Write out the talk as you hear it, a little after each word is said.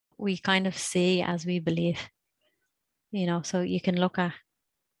we kind of see as we believe, so you can look at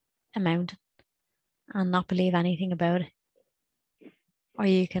a mountain and not believe anything about it. Or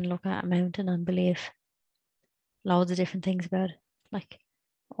you can look at a mountain and believe loads of different things about it. Like,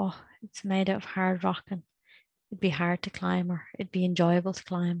 oh, it's made out of hard rock and it'd be hard to climb, or it'd be enjoyable to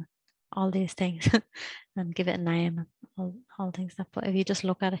climb, all these things, and give it a name and all things that. But if you just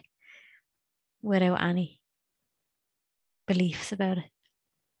look at it without any beliefs about it,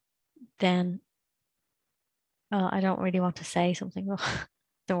 then, well, I don't really want to say something, but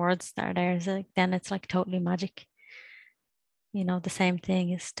the words that are there is like, then it's like totally magic. The same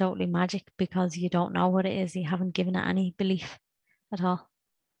thing is totally magic because you don't know what it is. You haven't given it any belief at all.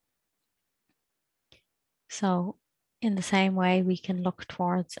 So in the same way, we can look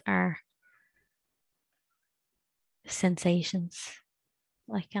towards our sensations,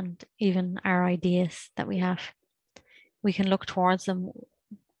 and even our ideas that we have. We can look towards them,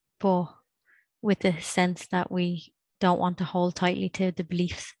 but with the sense that we don't want to hold tightly to the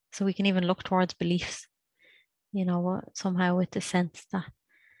beliefs. So we can even look towards beliefs, somehow with the sense that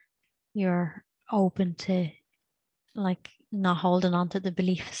you're open to not holding on to the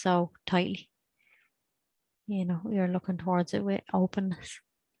belief so tightly. You're looking towards it with openness.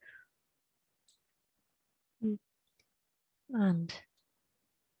 And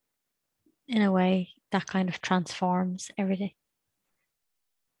in a way, that kind of transforms everything.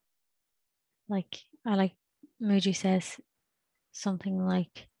 Muji says something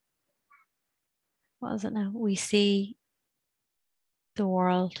like, what is it now? We see the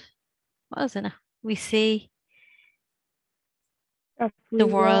world. What is it now? We see the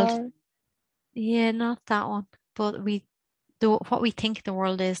world. Yeah, not that one. But we do what we think the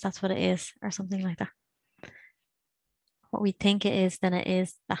world is, that's what it is, or something like that. What we think it is, then it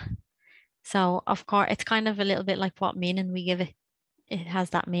is that. So of course it's kind of a little bit like what meaning we give it. It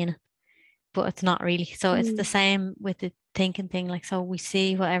has that meaning, but it's not really. So it's the same with the thinking thing. So we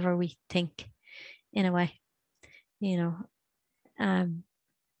see whatever we think in a way,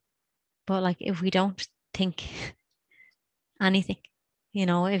 but if we don't think anything,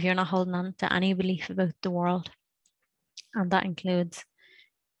 if you're not holding on to any belief about the world, and that includes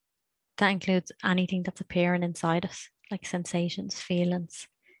anything that's appearing inside us, like sensations, feelings,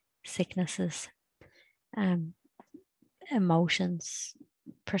 sicknesses, emotions,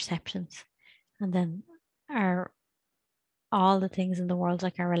 perceptions, and then all the things in the world,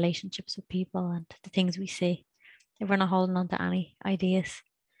 like our relationships with people and the things we see. If we're not holding on to any ideas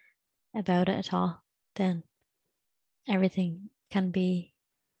about it at all, then everything can be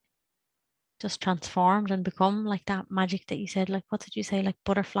just transformed and become like that magic that you said. Like, what did you say? Like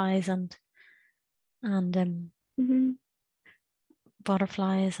butterflies and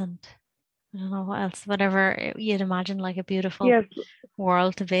butterflies and I don't know what else. Whatever you'd imagine, like a beautiful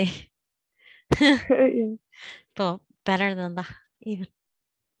world to be. But better than that, even.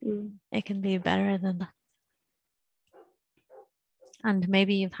 It can be better than that. And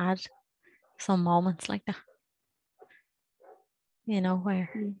maybe you've had some moments like that, where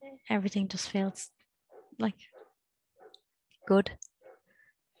everything just feels like good.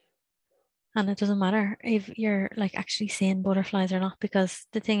 And it doesn't matter if you're actually seeing butterflies or not, because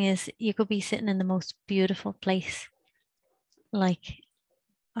the thing is, you could be sitting in the most beautiful place, I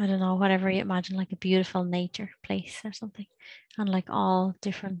don't know, whatever you imagine, like a beautiful nature place or something, and all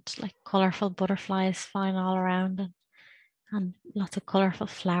different colorful butterflies flying all around, and lots of colorful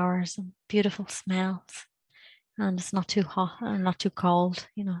flowers and beautiful smells, and it's not too hot and not too cold,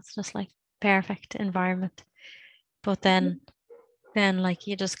 it's just perfect environment. But then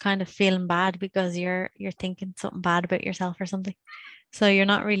you're just kind of feeling bad because you're thinking something bad about yourself or something, so you're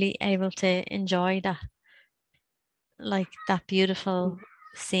not really able to enjoy that that beautiful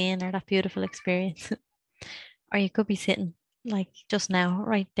scene or that beautiful experience. Or you could be sitting just now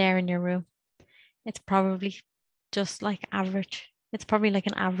right there in your room. It's probably just average. It's probably an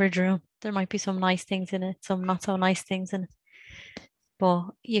average room. There might be some nice things in it, some not so nice things in it,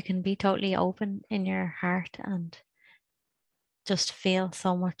 but you can be totally open in your heart and just feel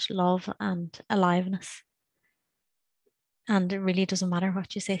so much love and aliveness. And it really doesn't matter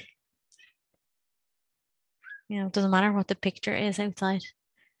what you see. It doesn't matter what the picture is outside.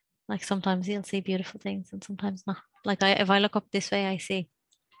 Sometimes you'll see beautiful things and sometimes not. If I look up this way,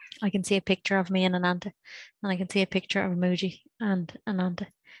 I can see a picture of me and Ananta, and I can see a picture of Muji and Ananta,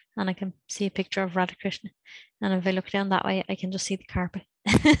 and I can see a picture of Radhakrishna. And if I look down that way, I can just see the carpet.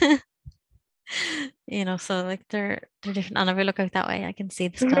 So they're different. And if I look out that way, I can see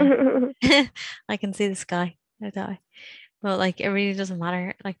the sky. I can see the sky out that way. But it really doesn't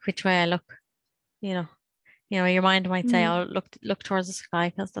matter which way I look. Your mind might say, Mm. "Oh, look towards the sky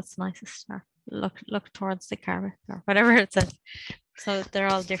because that's the nicest star. Look towards the carpet or whatever it says." So they're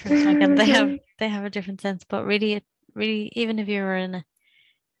all different. Like, and they have a different sense. But really, even if you were in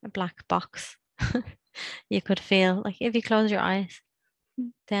a black box, you could feel like if you close your eyes,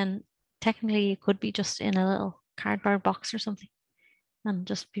 then technically you could be just in a little cardboard box or something and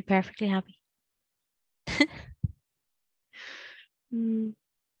just be perfectly happy. Mm.